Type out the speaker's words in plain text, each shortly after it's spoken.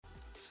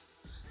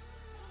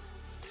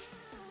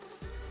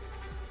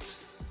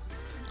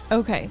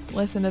Okay,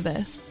 listen to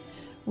this.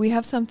 We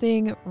have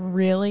something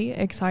really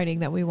exciting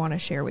that we want to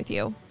share with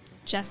you.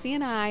 Jesse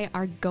and I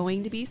are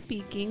going to be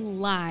speaking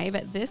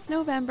live this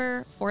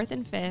November 4th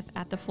and 5th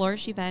at the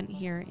Flourish event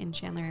here in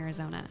Chandler,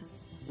 Arizona.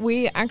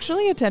 We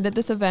actually attended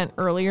this event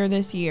earlier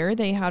this year.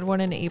 They had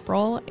one in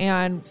April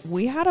and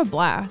we had a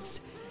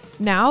blast.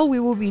 Now we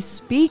will be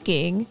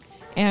speaking,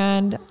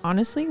 and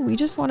honestly, we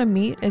just want to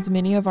meet as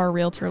many of our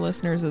realtor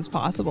listeners as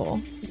possible.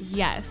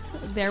 Yes,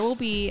 there will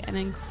be an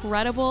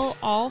incredible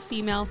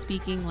all-female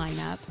speaking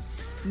lineup,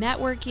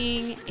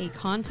 networking, a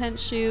content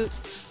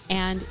shoot,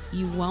 and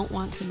you won't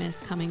want to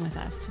miss coming with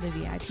us to the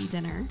VIP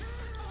dinner.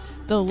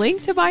 The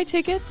link to buy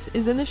tickets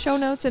is in the show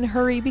notes, and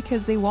hurry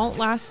because they won't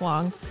last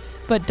long.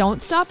 But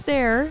don't stop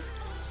there.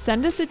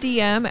 Send us a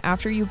DM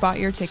after you've bought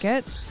your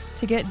tickets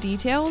to get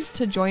details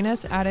to join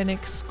us at an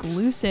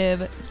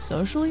exclusive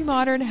Socially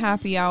Modern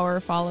happy hour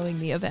following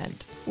the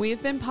event.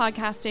 We've been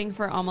podcasting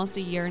for almost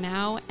a year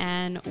now,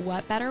 and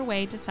what better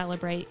way to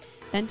celebrate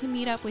than to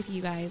meet up with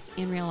you guys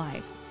in real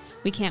life.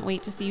 We can't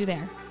wait to see you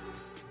there.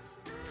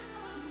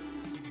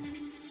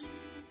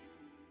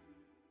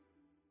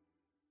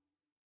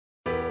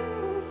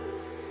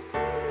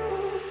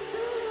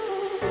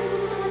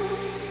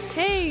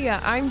 Hey,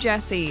 I'm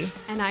Jesse.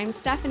 And I'm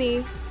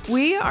Stephanie.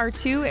 We are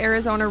two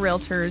Arizona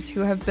realtors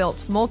who have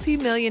built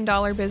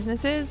multi-million-dollar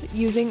businesses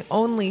using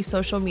only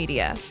social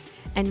media.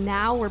 And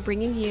now we're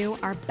bringing you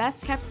our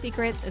best kept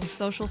secrets and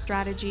social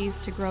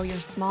strategies to grow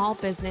your small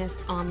business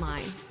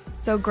online.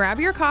 So grab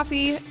your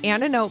coffee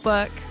and a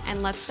notebook.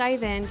 And let's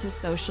dive into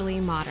Socially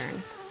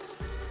Modern.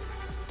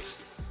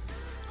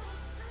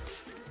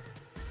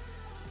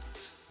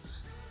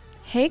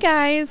 Hey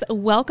guys,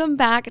 welcome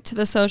back to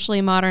the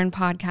Socially Modern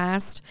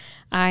podcast.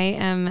 I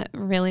am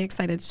really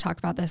excited to talk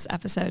about this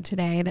episode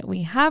today that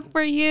we have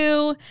for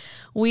you.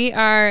 We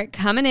are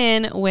coming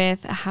in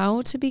with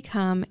how to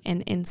become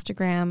an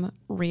Instagram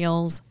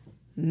Reels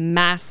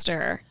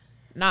master.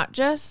 Not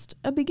just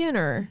a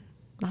beginner.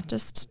 Not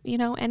just,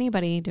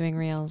 anybody doing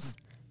Reels.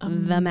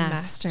 The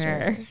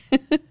master.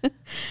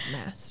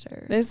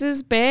 Master. This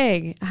is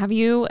big. Have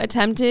you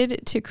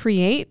attempted to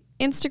create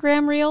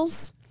Instagram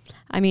Reels?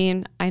 I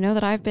mean, I know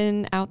that I've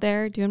been out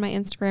there doing my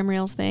Instagram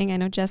Reels thing. I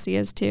know Jessie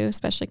is too,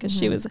 especially because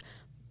she was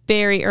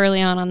very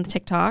early on the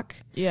TikTok.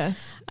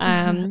 Yes.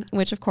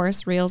 Which, of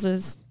course, Reels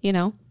is,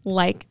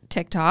 like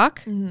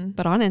TikTok,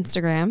 but on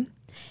Instagram.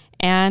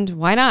 And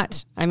why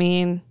not? I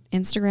mean,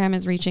 Instagram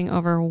is reaching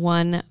over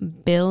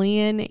 1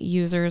 billion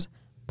users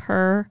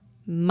per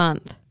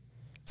month.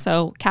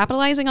 So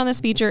capitalizing on this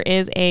feature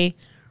is a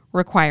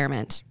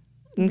requirement.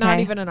 Okay?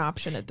 Not even an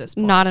option at this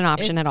point. Not an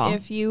option at all.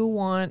 If you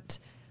want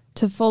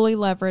to fully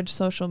leverage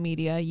social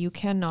media, you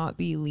cannot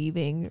be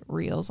leaving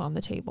Reels on the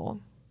table.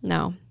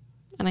 No.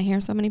 And I hear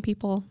so many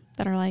people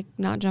that are like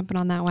not jumping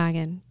on that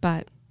wagon.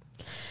 But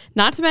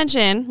not to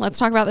mention, let's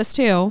talk about this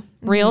too.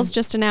 Reels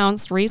just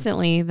announced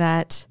recently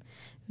that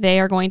they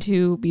are going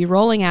to be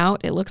rolling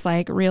out, it looks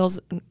like Reels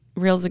are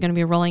going to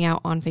be rolling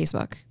out on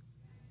Facebook.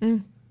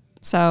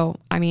 So,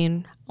 I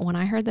mean, when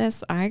I heard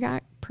this, I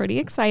got pretty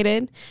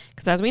excited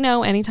because as we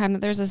know, anytime that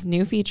there's this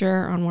new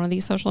feature on one of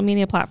these social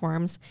media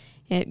platforms,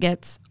 it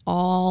gets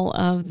all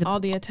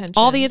the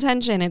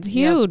attention. It's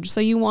huge. Yep.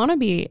 So you want to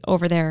be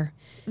over there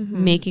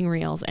making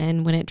Reels.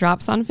 And when it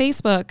drops on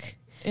Facebook,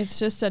 it's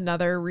just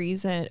another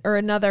reason or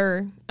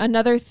another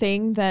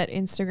thing that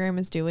Instagram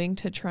is doing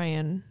to try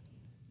and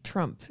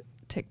trump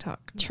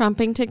TikTok.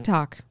 Trumping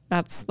TikTok.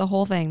 That's the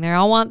whole thing. They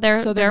all want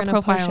their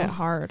profiles. Push it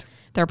hard.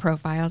 Their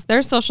profiles,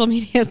 their social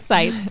media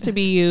sites to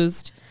be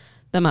used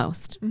the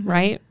most,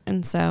 right?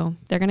 And so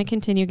they're going to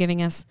continue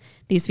giving us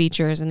these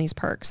features and these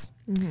perks.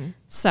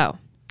 So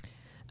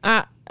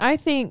I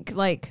think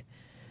like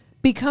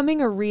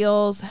becoming a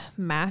Reels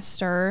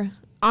master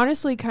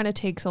honestly kind of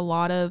takes a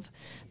lot of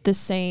the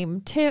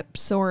same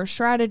tips or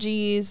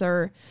strategies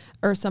or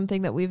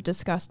something that we've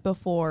discussed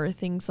before,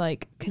 things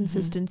like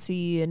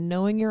consistency and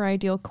knowing your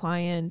ideal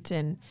client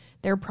and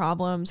their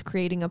problems,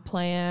 creating a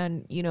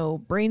plan,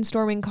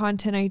 brainstorming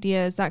content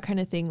ideas, that kind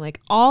of thing. Like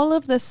all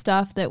of the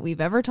stuff that we've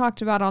ever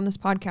talked about on this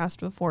podcast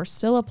before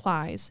still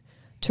applies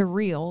to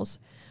Reels.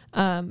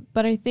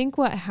 But I think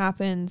what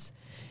happens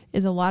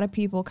is a lot of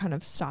people kind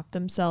of stop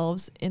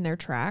themselves in their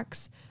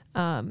tracks.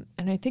 And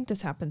I think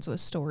this happens with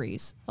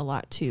stories a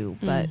lot too,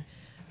 but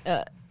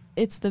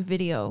it's the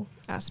video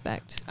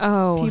aspect.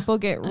 Oh, people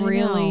get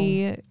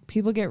really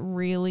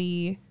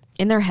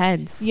in their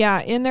heads.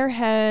 Yeah, in their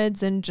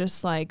heads and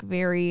just like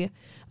very,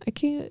 I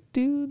can't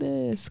do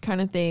this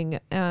kind of thing.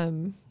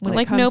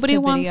 Like nobody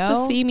wants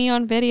to see me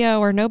on video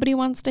or nobody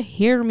wants to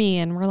hear me.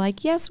 And we're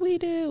like, yes, we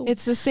do.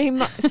 It's the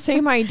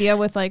same idea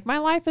with like, my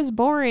life is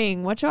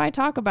boring. What should I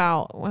talk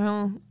about?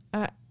 Well,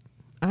 I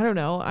don't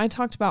know. I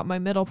talked about my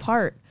middle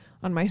part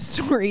on my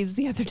stories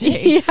the other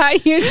day. Yeah,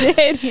 you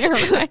did. You're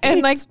right.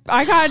 And like,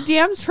 I got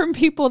DMs from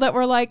people that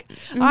were like,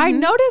 I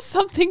noticed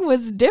something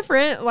was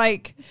different.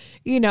 Like,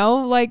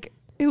 like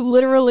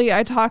literally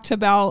I talked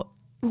about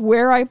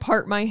where I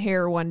part my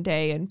hair one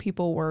day and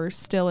people were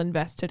still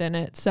invested in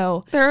it.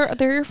 So They're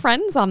your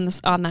friends on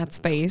that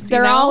space.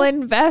 they're you know? all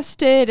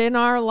invested in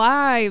our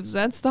lives.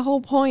 That's the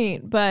whole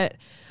point. But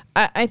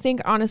I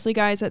think honestly,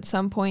 guys, at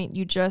some point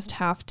you just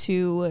have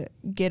to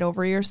get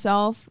over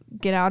yourself,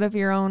 get out of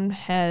your own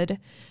head,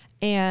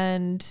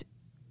 and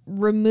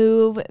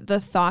remove the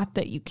thought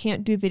that you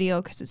can't do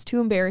video because it's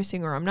too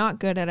embarrassing or I'm not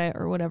good at it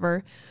or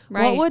whatever.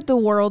 Right. What would the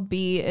world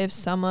be if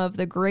some of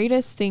the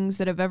greatest things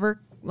that have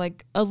ever,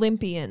 like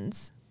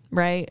Olympians,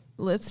 right?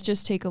 Let's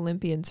just take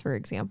Olympians, for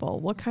example.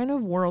 What kind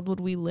of world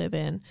would we live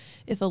in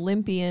if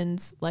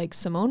Olympians like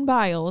Simone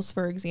Biles,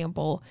 for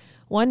example,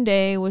 one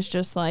day was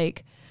just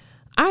like,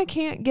 I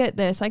can't get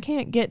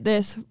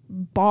this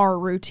bar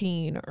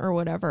routine or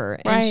whatever.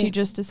 And Right. she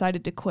just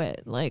decided to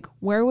quit. Like,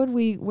 where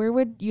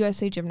would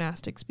USA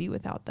Gymnastics be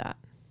without that?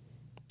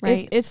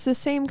 Right. It's the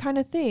same kind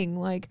of thing.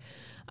 Like,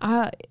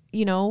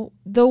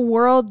 the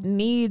world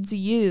needs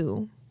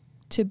you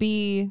to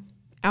be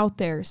out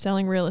there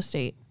selling real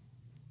estate.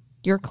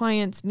 Your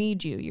clients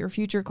need you. Your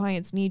future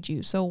clients need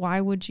you. So why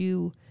would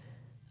you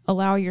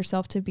allow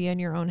yourself to be in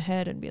your own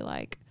head and be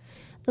like,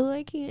 oh,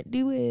 I can't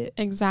do it?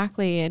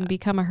 Exactly. And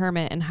become a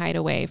hermit and hide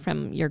away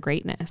from your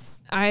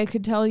greatness. I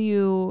could tell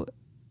you,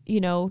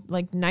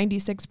 like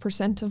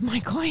 96% of my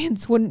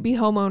clients wouldn't be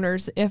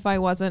homeowners if I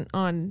wasn't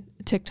on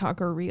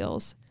TikTok or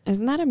Reels,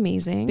 Isn't that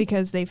amazing?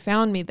 because they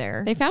found me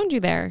there. They found you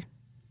there.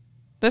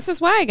 This is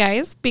why,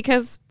 guys,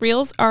 because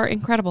Reels are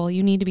incredible.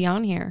 You need to be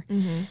on here.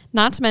 Mm-hmm.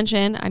 Not to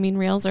mention, I mean,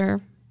 Reels are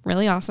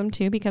really awesome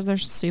too because they're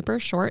super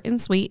short and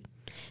sweet.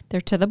 They're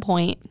to the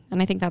point,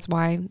 and I think that's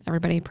why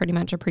everybody pretty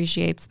much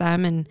appreciates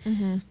them. And,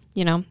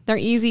 they're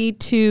easy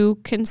to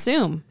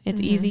consume.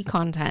 It's easy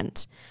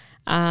content.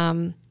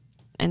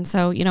 And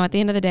so, at the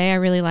end of the day, I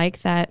really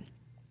like that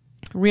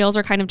Reels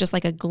are kind of just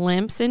like a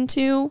glimpse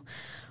into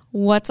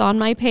what's on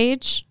my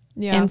page.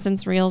 Yeah. And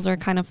since Reels are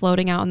kind of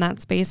floating out in that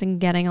space and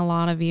getting a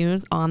lot of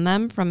views on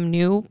them from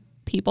new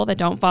people that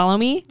don't follow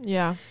me,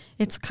 Yeah.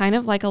 it's kind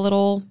of like a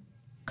little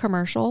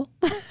commercial.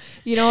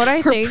 You know what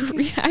I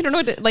think? I don't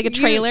know, like a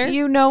trailer.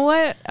 You know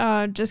what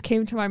just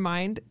came to my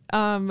mind?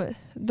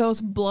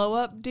 Those blow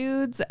up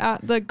dudes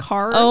at the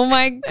car. Oh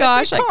my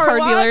gosh, like car car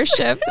lot.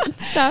 dealership and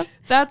stuff.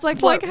 That's like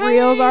It's what like,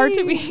 Reels are to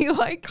hey, me.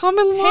 Like, Come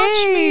and watch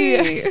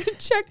hey, me.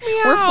 check me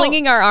out. We're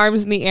flinging our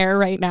arms in the air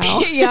right now.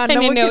 Yeah, and no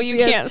I one know can you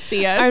see us. can't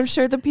see us. I'm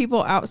sure the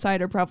people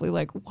outside are probably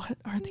like, what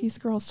are these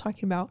girls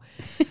talking about?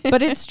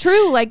 But it's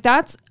true. Like,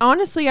 that's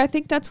honestly, I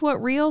think that's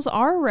what Reels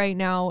are right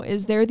now,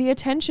 is they're the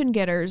attention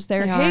getters.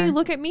 They're, They hey, are.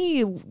 look at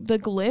me, the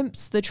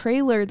glimpse, the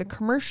trailer, the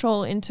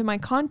commercial into my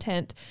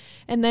content.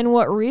 And then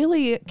what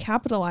really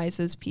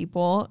capitalizes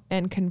people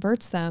and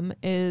converts them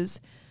is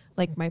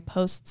like my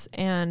posts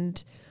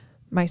and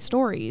my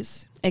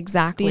stories,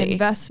 Exactly. the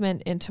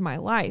investment into my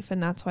life.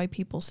 And that's why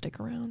people stick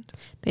around.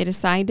 They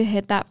decide to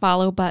hit that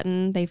follow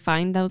button. They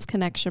find those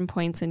connection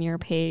points in your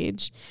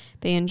page.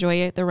 They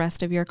enjoy the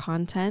rest of your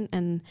content.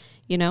 And,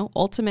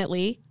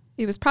 ultimately,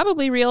 it was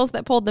probably Reels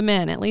that pulled them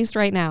in, at least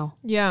right now.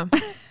 Yeah.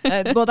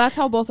 Well, that's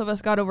how both of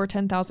us got over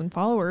 10,000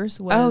 followers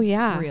was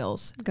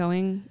Reels.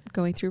 Going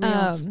through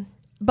Reels.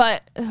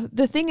 But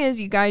the thing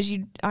is, you guys,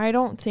 I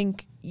don't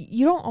think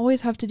you don't always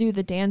have to do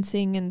the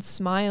dancing and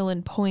smile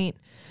and point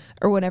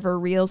or whatever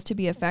Reels to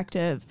be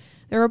effective.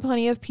 There are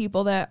plenty of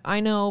people that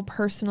I know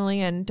personally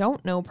and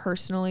don't know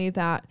personally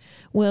that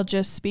will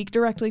just speak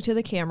directly to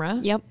the camera.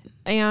 Yep.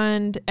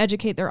 And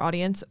educate their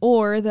audience,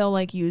 or they'll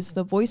like use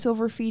the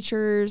voiceover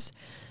features,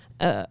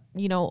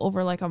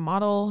 over like a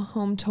model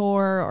home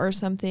tour or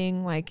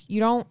something. Like, you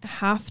don't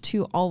have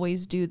to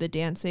always do the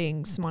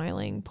dancing,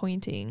 smiling,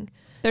 pointing.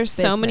 There's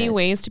so many business.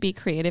 ways to be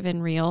creative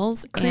in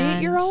Reels.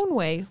 Create your own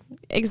way.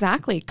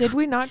 Exactly. Did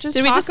we not just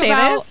Did we talk just say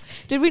about this?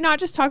 Did we not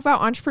just talk about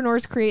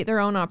entrepreneurs create their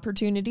own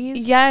opportunities?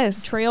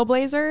 Yes.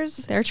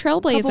 Trailblazers. They're A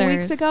trailblazers. couple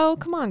weeks ago.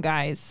 Come on,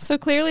 guys. So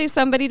clearly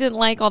somebody didn't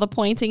like all the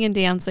pointing and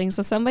dancing.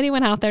 So somebody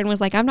went out there and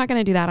was like, I'm not going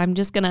to do that. I'm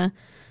just going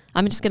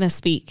to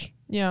speak.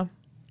 Yeah.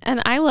 And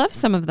I love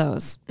some of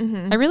those.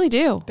 Mm-hmm. I really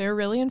do. They're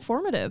really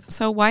informative.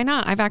 So why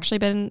not? I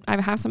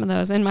have some of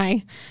those in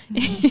my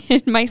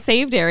in my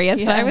saved area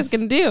that I was Yes.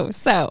 going to do.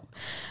 So,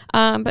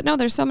 but no,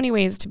 there's so many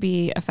ways to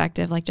be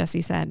effective, like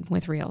Jesse said,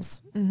 with Reels.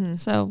 Mm-hmm.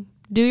 So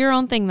do your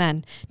own thing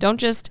then. Don't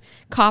just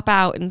cop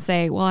out and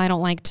say, well, I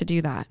don't like to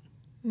do that.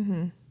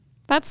 Mm-hmm.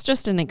 That's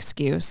just an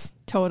excuse.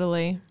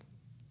 Totally.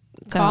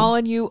 So,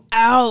 Calling you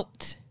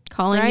out.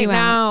 calling right you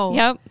now. out.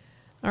 Yep.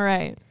 All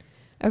right.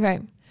 Okay.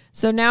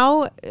 So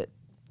now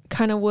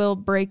kind of we'll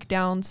break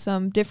down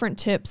some different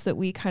tips that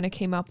we kind of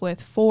came up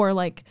with for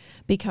like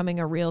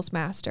becoming a Reels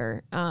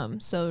master.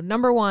 So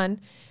number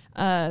one,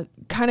 kind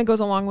of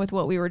goes along with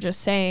what we were just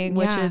saying,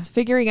 which Yeah. is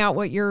figuring out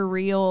what your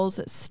Reels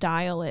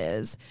style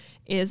is.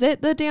 Is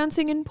it the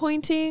dancing and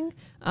pointing?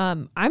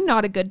 I'm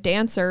not a good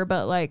dancer,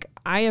 but like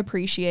I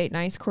appreciate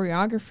nice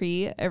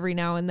choreography every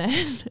now and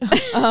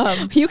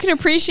then. You can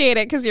appreciate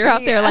it because you're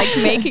out there like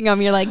making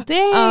them. You're like,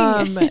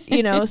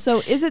 dang.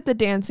 So is it the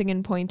dancing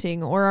and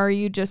pointing, or are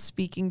you just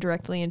speaking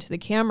directly into the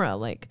camera?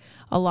 Like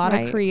a lot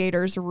Right. of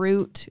creators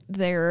root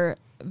their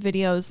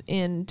videos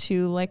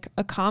into like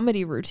a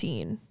comedy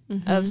routine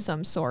of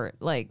some sort,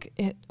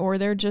 or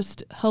they're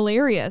just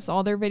hilarious.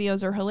 All their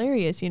videos are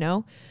hilarious,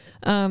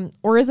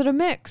 or is it a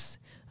mix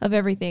of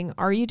everything?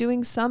 Are you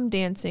doing some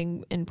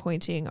dancing and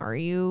pointing? Are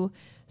you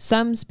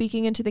some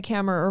speaking into the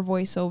camera or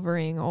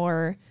voiceovering,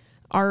 or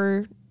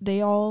are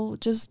they all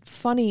just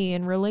funny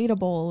and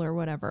relatable or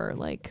whatever?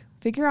 Like,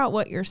 figure out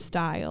what your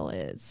style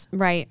is.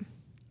 Right.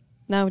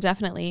 No,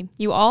 definitely.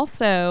 You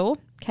also,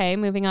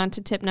 moving on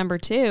to tip number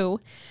 2,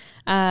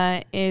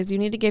 is you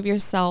need to give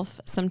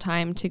yourself some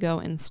time to go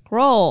and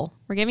scroll.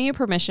 We're giving you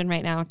permission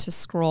right now to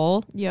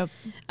scroll. Yep.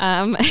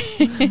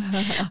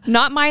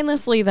 Not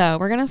mindlessly, though.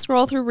 We're going to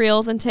scroll through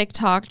Reels and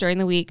TikTok during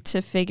the week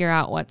to figure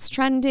out what's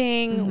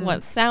trending,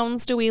 what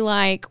sounds do we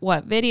like,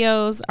 what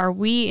videos are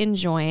we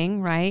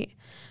enjoying, right?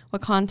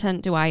 What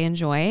content do I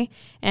enjoy?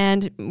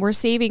 And we're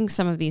saving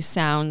some of these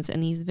sounds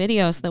and these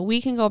videos so that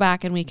we can go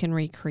back and we can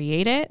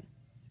recreate it.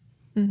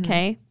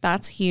 Okay,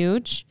 that's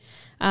huge.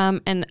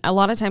 And a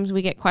lot of times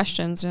we get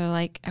questions. They're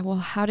like, well,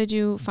 how did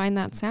you find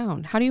that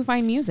sound? How do you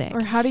find music?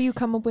 Or how do you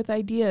come up with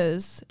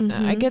ideas?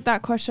 I get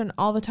that question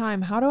all the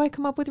time. How do I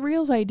come up with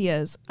Reels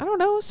ideas? I don't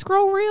know.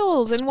 Scroll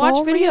Reels and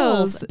watch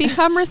videos.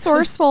 Become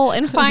resourceful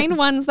and find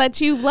ones that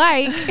you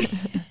like.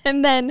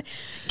 And then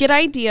get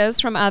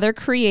ideas from other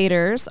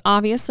creators.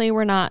 Obviously,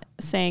 we're not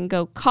saying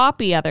go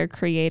copy other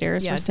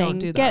creators. Yeah, we're saying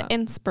get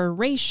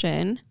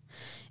inspiration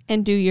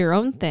and do your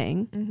own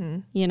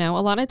thing. A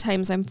lot of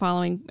times I'm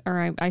following,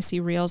 or I see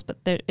Reels, but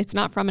it's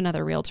not from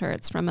another realtor.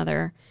 It's from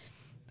other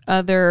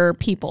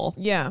people.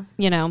 Yeah.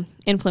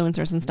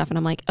 Influencers and stuff. And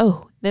I'm like,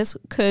 oh, this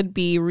could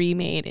be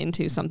remade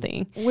into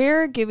something.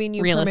 We're giving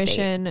you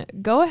permission.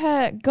 Go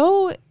ahead,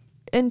 go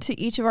into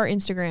each of our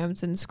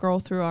Instagrams and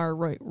scroll through our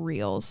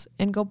Reels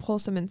and go pull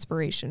some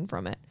inspiration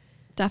from it.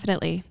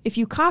 Definitely. If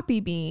you copy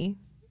me,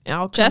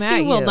 I'll come Jesse at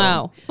you. will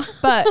know.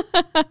 But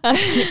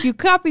if you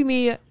copy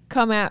me,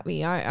 come at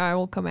me. I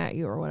will come at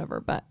you or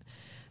whatever. But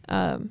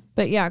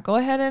yeah, go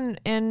ahead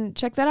and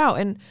check that out.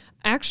 And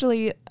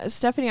actually,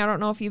 Stephanie, I don't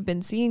know if you've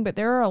been seeing, but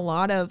there are a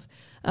lot of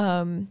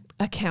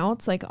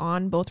accounts like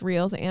on both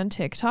Reels and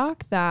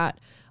TikTok that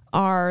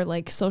are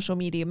like social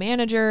media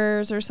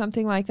managers or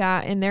something like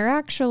that. And they're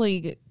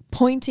actually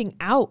pointing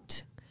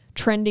out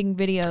trending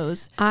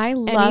videos. I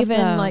love and even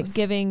those. Like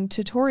giving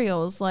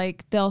tutorials.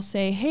 Like they'll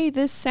say, hey,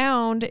 this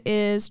sound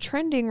is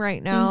trending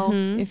right now.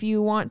 If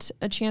you want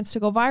a chance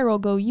to go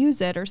viral, go use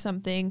it or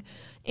something.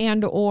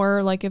 And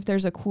or like if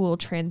there's a cool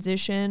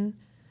transition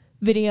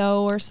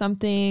video or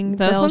something,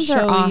 those they'll ones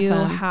show are awesome.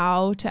 you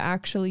how to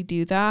actually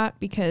do that,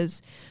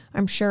 because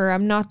I'm sure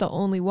I'm not the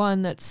only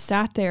one that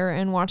sat there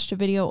and watched a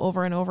video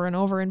over and over and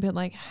over and been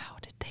like, how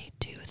did they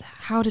do that?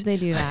 How did they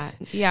do that?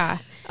 Yeah.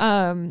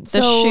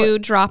 The shoe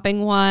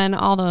dropping one,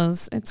 all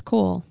those. It's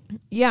cool.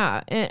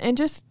 Yeah. And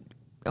just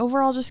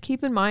overall, just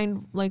keep in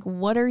mind, like,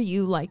 what are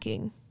you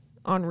liking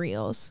on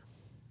Reels?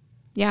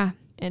 Yeah.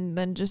 And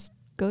then just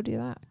go do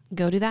that.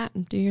 Go do that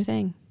and do your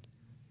thing.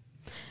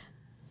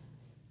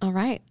 All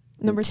right.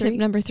 Tip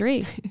number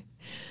 3.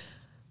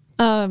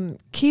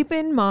 Keep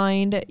in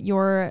mind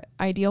your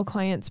ideal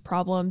client's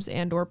problems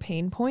and or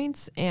pain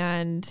points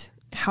and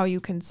how you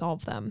can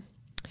solve them.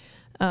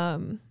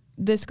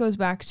 This goes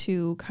back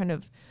to kind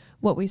of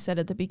what we said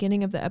at the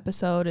beginning of the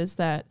episode, is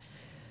that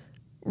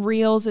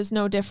Reels is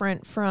no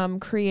different from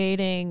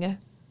creating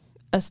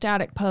a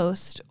static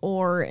post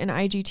or an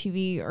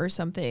IGTV or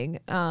something.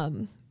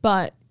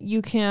 But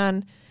you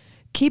can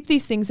keep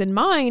these things in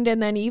mind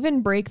and then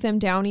even break them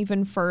down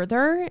even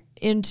further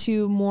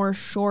into more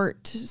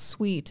short,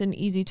 sweet, and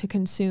easy to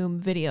consume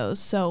videos.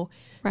 So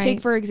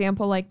take, for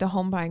example, like the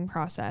home buying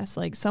process.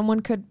 Like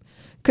someone could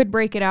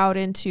break it out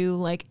into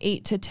like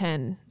 8 to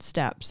 10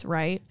 steps,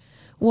 right?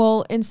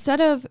 Well, instead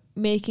of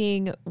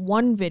making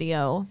one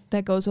video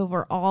that goes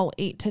over all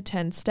 8 to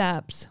 10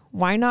 steps,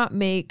 why not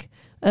make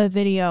a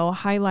video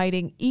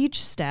highlighting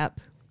each step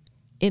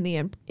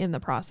in the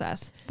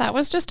process? That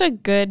was just a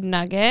good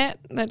nugget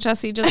that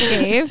Jesse just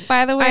gave,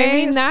 by the way. I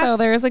mean, so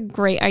there's a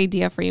great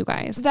idea for you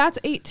guys. That's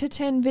 8 to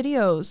 10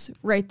 videos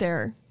right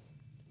there.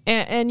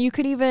 And you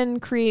could even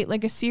create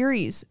like a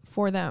series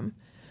for them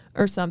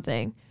or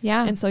something.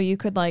 Yeah. And so you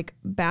could like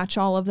batch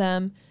all of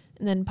them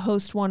and then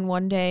post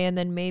one day and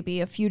then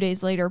maybe a few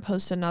days later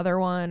post another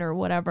one or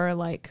whatever.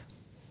 Like,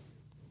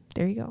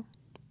 there you go.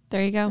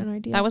 There you go. An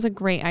idea. That was a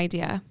great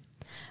idea.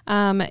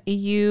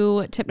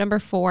 Tip number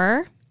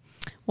 4,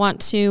 want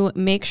to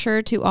make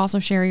sure to also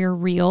share your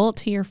reel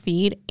to your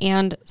feed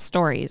and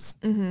stories.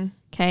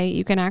 Okay.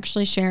 You can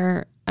actually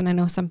share, and I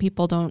know some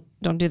people don't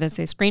do this.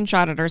 They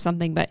screenshot it or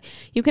something, but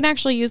you can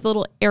actually use the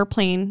little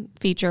airplane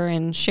feature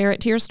and share it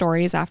to your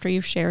stories after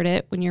you've shared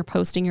it when you're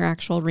posting your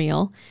actual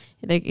reel.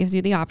 That gives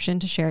you the option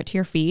to share it to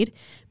your feed.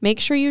 Make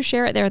sure you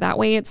share it there. That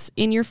way it's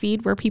in your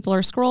feed where people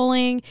are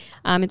scrolling.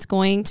 It's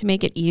going to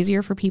make it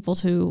easier for people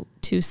to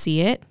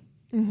see it.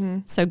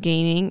 So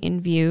gaining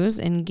in views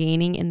and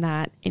gaining in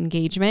that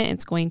engagement,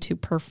 it's going to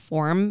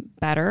perform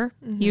better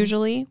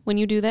usually when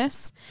you do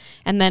this.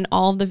 And then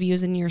all of the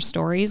views in your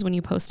stories, when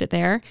you post it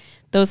there,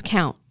 those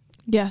count.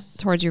 Yes.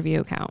 towards your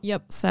view count.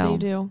 Yep. So they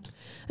do.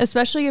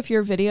 Especially if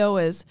your video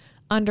is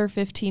under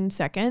 15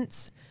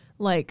 seconds.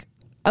 Like,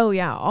 oh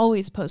yeah,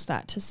 always post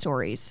that to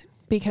stories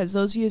because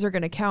those views are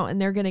going to count and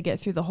they're going to get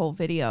through the whole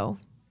video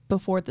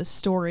before the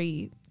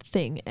story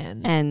thing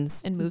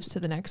ends and moves to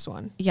the next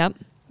one. Yep.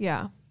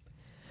 Yeah.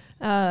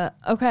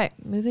 Okay,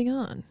 moving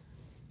on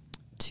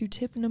to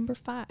tip number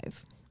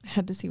 5. I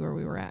had to see where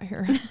we were at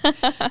here.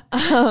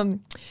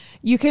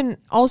 You can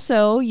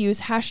also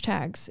use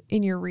hashtags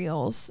in your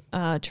reels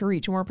to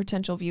reach more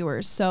potential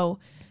viewers. So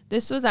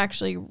this was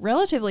actually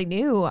relatively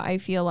new, I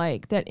feel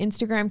like, that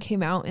Instagram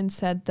came out and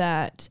said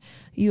that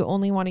you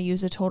only want to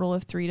use a total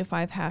of 3 to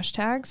 5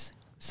 hashtags.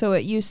 So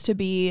it used to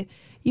be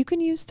you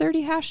can use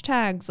 30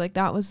 hashtags, like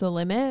that was the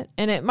limit,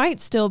 and it might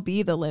still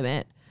be the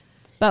limit.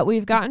 But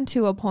we've gotten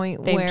to a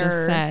point they've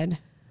just said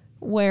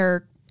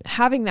where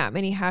having that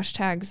many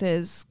hashtags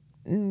is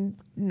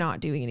not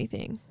doing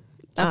anything.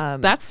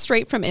 That's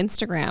straight from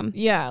Instagram.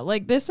 Yeah,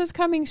 like this is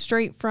coming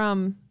straight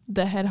from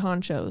the head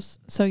honchos.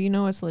 So you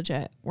know it's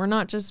legit. We're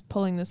not just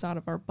pulling this out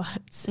of our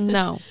butts.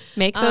 No.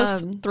 Make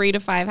those 3 to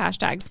 5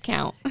 hashtags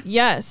count.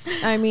 Yes.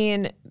 I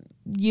mean,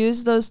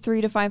 use those 3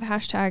 to 5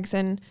 hashtags.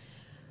 And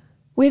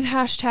with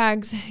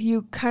hashtags,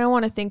 you kind of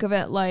want to think of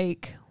it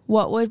like,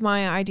 what would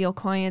my ideal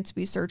clients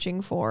be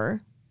searching for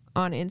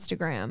on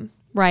Instagram?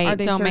 Right. Are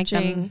they Don't searching,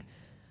 make them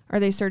are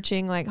they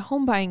searching like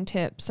home buying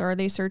tips? Or are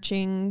they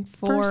searching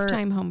for first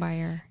time home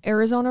buyer,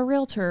 Arizona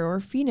realtor or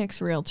Phoenix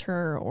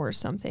realtor or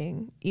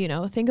something? You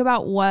know, think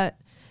about what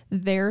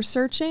they're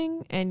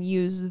searching and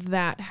use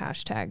that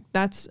hashtag.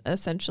 That's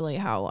essentially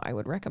how I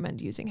would recommend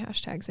using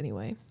hashtags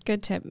anyway.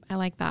 good tip. I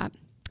like that.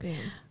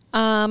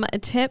 Damn.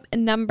 Tip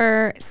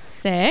number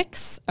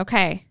 6.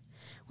 Okay.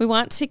 We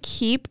want to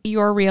keep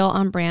your reel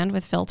on brand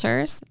with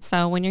filters.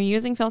 So when you're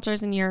using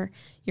filters in your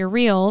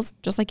reels,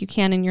 just like you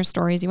can in your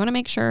stories, you want to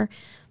make sure,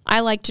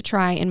 I like to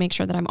try and make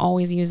sure that I'm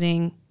always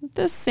using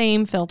the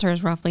same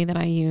filters roughly that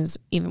I use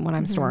even when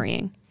I'm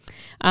storying.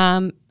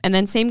 And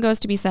then same goes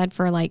to be said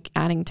for like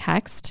adding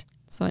text.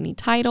 So any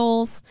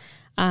titles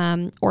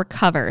or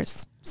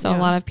covers. So a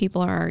lot of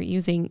people are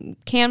using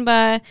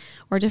Canva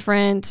or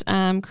different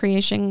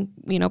creation,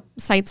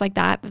 sites like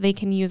that. They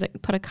can use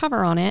it, put a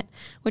cover on it,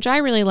 which I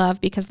really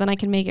love because then I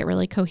can make it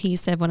really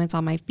cohesive when it's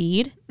on my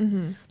feed.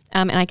 And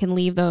I can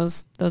leave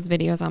those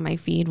videos on my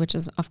feed, which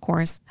is of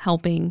course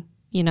helping,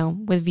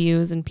 with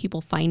views and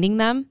people finding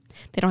them.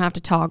 They don't have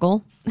to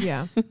toggle.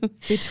 Yeah.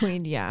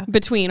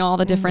 Between all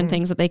the different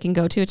things that they can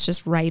go to. It's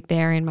just right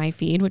there in my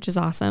feed, which is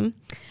awesome.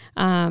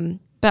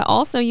 But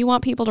also you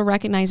want people to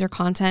recognize your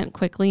content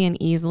quickly and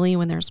easily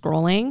when they're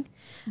scrolling.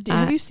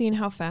 Have you seen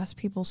how fast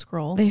people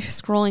scroll? They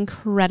scroll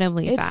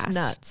incredibly fast. It's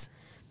nuts.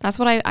 That's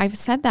what I've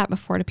said that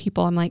before to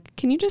people. I'm like,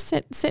 can you just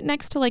sit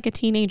next to like a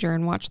teenager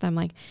and watch them,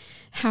 like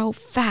how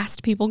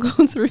fast people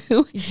go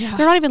through. Yeah.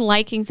 They're not even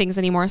liking things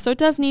anymore. So it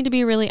does need to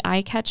be really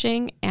eye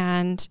catching,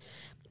 and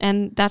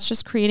that's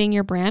just creating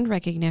your brand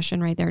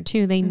recognition right there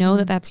too. They know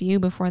that that's you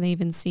before they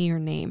even see your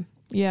name.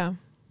 Yeah.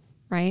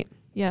 Right?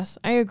 Yes,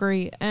 I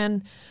agree.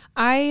 And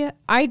I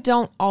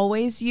don't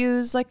always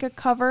use like a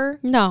cover.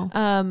 No.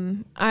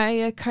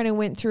 I kind of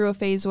went through a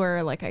phase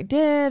where like I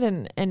did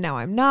and now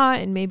I'm not,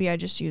 and maybe I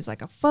just use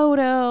like a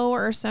photo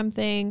or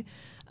something.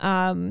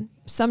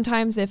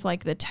 Sometimes if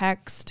like the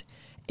text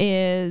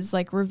is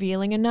like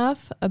revealing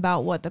enough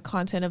about what the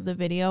content of the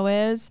video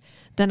is,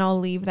 then I'll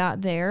leave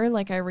that there.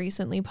 Like I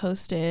recently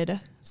posted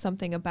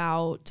something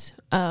about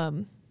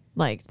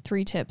like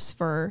 3 tips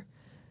for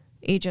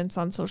agents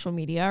on social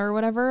media or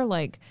whatever.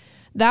 Like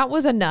that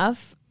was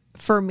enough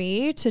for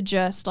me to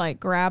just like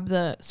grab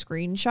the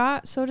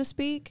screenshot, so to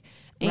speak,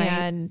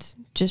 and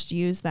just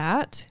use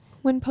that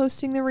when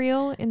posting the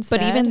reel instead.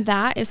 But even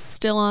that is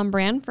still on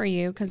brand for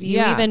you, because you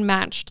even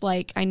matched,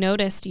 like I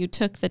noticed you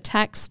took the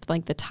text,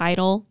 like the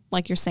title,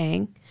 like you're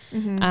saying,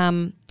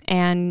 and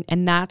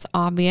that's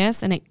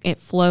obvious, and it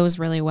flows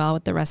really well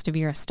with the rest of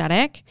your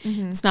aesthetic.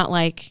 It's not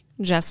like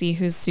Jessie,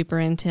 who's super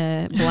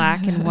into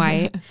black and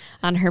white,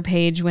 on her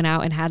page went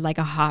out and had like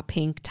a hot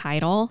pink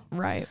title.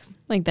 Right.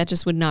 Like that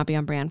just would not be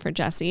on brand for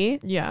Jessie.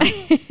 Yeah.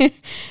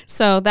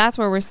 So that's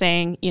where we're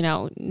saying,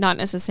 not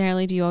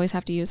necessarily do you always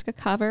have to use a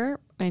cover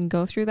and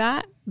go through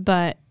that,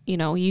 but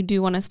you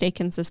do want to stay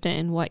consistent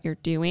in what you're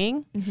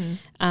doing.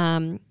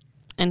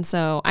 And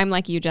so I'm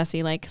like you,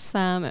 Jessie, like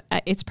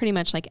it's pretty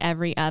much like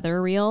every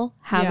other reel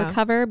has a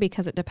cover,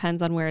 because it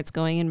depends on where it's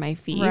going in my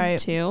feed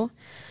too,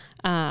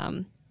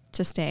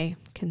 to stay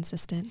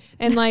consistent.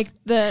 And like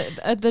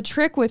the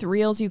trick with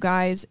reels, you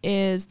guys,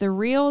 is the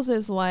reels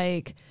is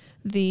like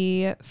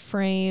the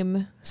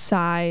frame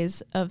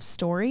size of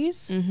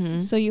stories.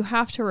 So you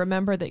have to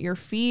remember that your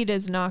feed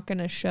is not going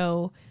to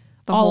show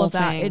all of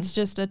that. It's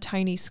just a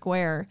tiny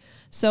square.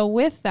 So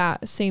with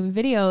that same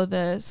video,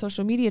 the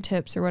social media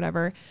tips or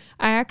whatever,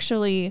 I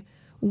actually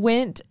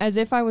went as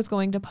if I was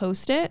going to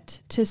post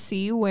it to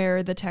see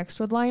where the text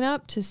would line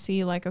up, to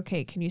see like,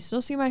 okay, can you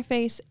still see my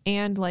face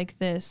and like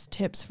this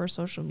tips for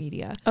social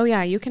media? Oh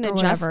yeah, you can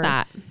adjust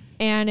that.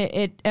 And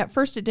it at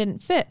first it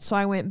didn't fit. So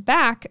I went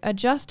back,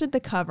 adjusted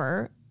the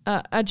cover,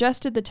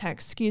 adjusted the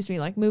text,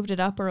 like moved it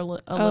up a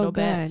little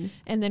bit,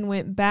 and then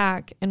went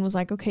back and was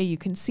like, okay, you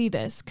can see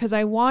this, because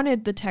I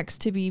wanted the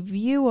text to be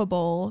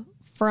viewable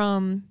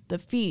from the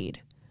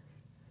feed.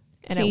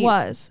 And it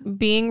was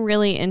being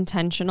really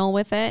intentional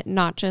with it,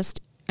 not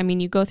just, I mean,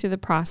 you go through the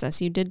process.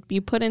 You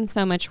put in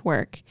so much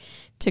work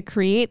to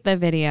create the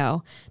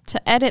video,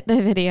 to edit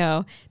the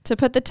video, to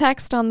put the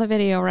text on the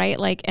video, right?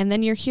 Like, and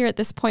then you're here at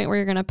this point where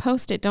you're going to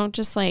post it. Don't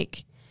just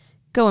like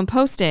go and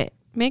post it.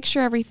 Make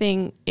sure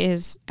everything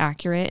is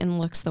accurate and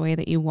looks the way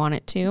that you want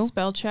it to.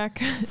 Spell check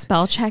There's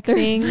things.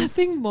 There's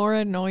nothing more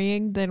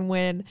annoying than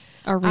when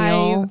a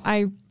reel.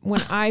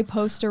 When I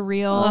post a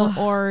reel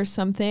or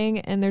something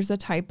and there's a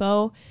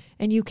typo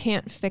and you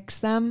can't fix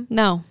them.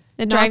 No,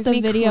 it drives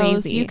me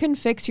crazy. You can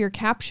fix your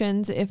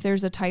captions if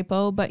there's a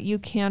typo, but you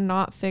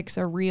cannot fix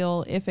a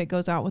reel if it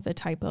goes out with a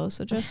typo.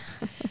 So just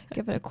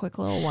give it a quick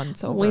little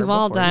once over. We've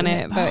all done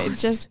it, but it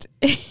just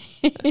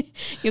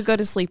you'll go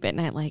to sleep at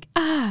night like,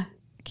 I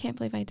can't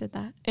believe I did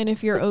that. And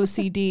if you're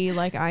OCD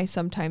like I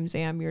sometimes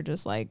am, you're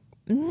just like,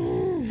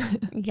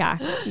 yeah,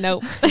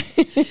 nope.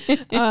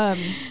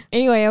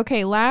 Anyway,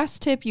 okay,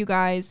 last tip, you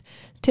guys.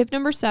 Tip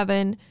number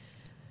 7,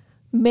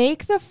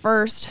 make the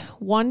first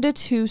 1 to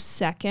 2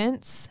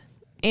 seconds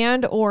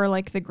and or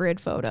like the grid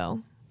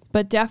photo,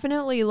 but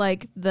definitely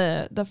like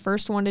the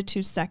first 1 to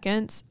 2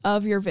 seconds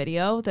of your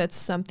video that's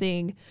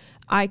something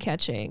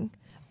eye-catching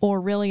or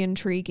really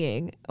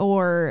intriguing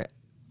or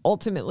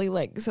ultimately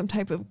like some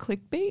type of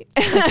clickbait.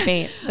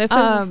 This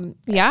is,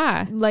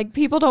 yeah. Like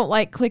people don't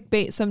like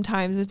clickbait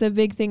sometimes. It's a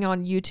big thing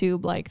on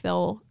YouTube. Like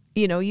they'll,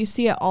 you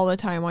see it all the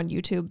time on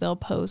YouTube. They'll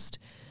post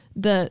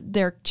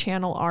their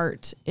channel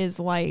art is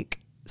like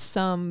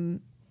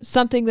something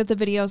that the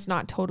video is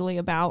not totally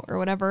about or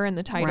whatever. And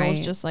the title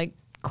is just like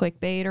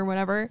clickbait or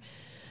whatever.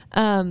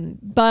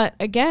 But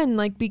again,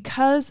 like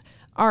because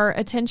our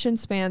attention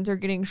spans are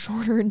getting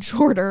shorter and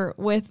shorter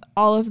with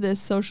all of this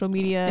social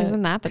media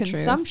Isn't that the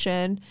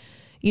consumption,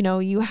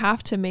 you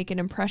have to make an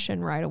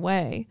impression right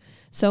away.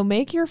 So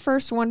make your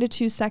first 1 to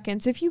 2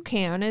 seconds if you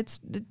can. It's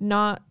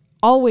not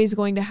always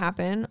going to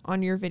happen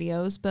on your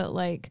videos, but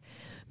like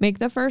make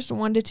the first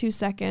 1 to 2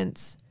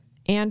 seconds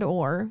and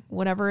or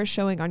whatever is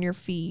showing on your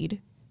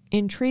feed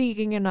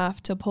intriguing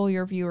enough to pull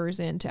your viewers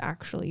in to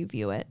actually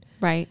view it.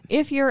 Right.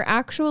 If you're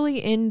actually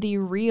in the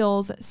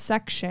Reels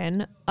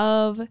section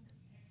of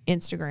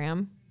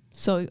Instagram,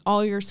 so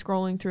all you're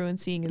scrolling through and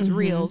seeing is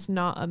Reels,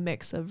 not a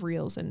mix of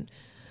Reels and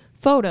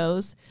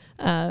photos,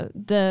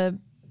 the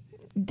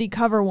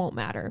cover won't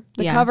matter.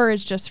 The cover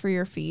is just for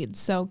your feed.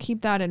 So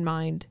keep that in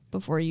mind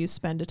before you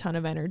spend a ton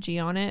of energy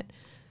on it.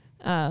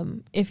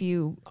 If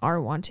you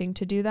are wanting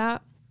to do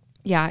that.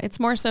 Yeah, it's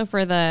more so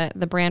for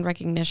the brand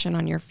recognition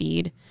on your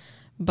feed.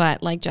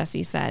 But like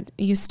Jessie said,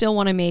 you still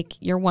want to make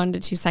your 1 to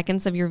 2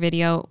 seconds of your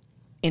video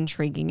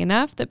intriguing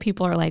enough that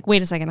people are like,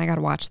 wait a second, I got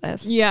to watch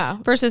this. Yeah.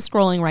 Versus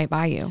scrolling right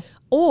by you.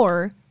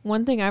 Or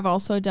one thing I've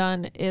also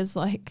done is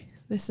like,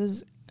 this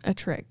is a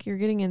trick. You're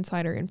getting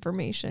insider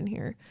information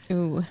here.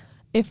 Ooh.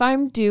 If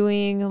I'm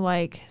doing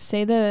like,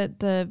 say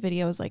the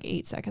video is like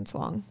 8 seconds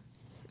long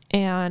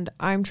and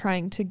I'm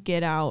trying to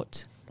get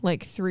out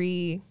like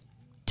 3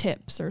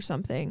 tips or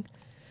something,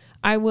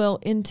 I will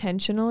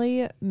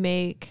intentionally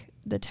make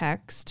the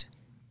text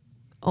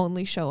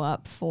only show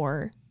up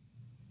for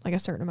like a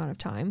certain amount of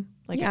time.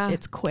 Like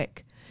it's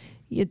quick.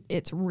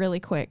 It's really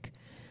quick.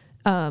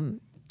 That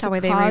way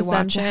they cause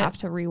them rewatch to it. have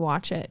to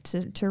rewatch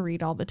it to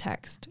read all the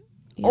text.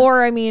 Yeah.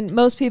 Or, I mean,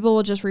 most people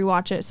will just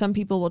rewatch it. Some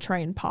people will try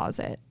and pause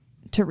it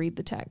to read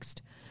the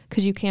text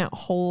because you can't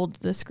hold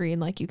the screen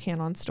like you can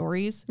on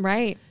stories.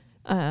 Right.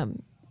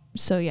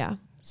 So yeah,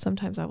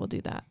 sometimes I will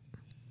do that.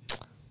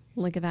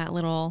 Look at that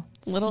little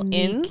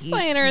Sneaky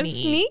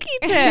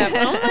tip.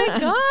 Oh my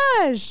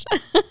gosh.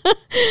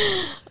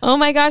 Oh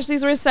my gosh.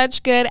 These were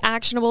such good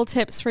actionable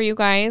tips for you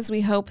guys.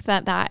 We hope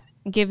that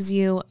gives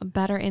you a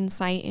better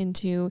insight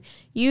into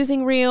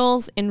using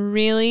Reels and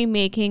really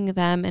making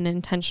them an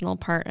intentional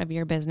part of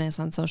your business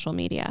on social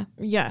media.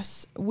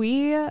 Yes.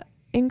 We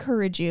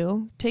encourage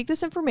you, take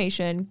this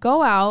information,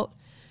 go out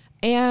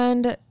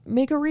and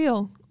make a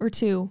reel or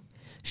 2.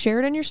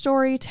 Share it in your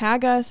story,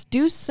 tag us,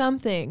 do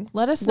something.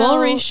 Let us know.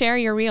 We'll reshare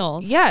your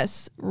Reels.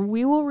 Yes,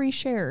 we will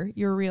reshare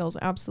your Reels,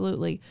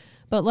 absolutely.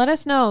 But let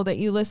us know that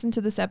you listened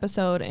to this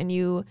episode and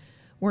you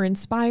were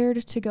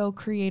inspired to go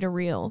create a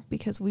Reel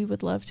because we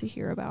would love to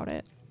hear about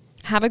it.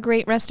 Have a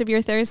great rest of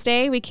your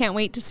Thursday. We can't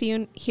wait to see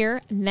you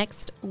here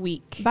next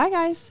week. Bye,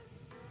 guys.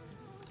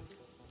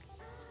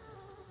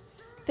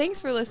 Thanks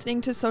for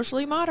listening to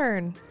Socially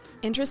Modern.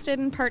 Interested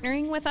in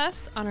partnering with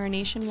us on our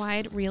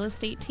nationwide real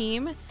estate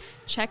team?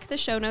 Check the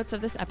show notes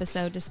of this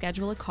episode to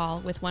schedule a call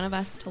with one of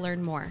us to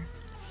learn more.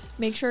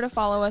 Make sure to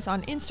follow us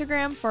on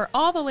Instagram for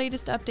all the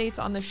latest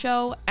updates on the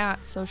show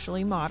at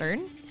Socially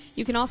Modern.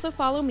 You can also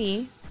follow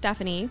me,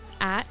 Stephanie,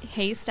 at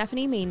Hey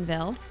Stephanie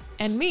Mainville.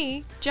 And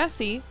me,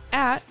 Jessie,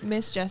 at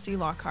Miss Jessie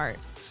Lockhart.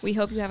 We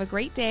hope you have a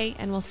great day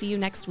and we'll see you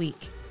next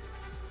week.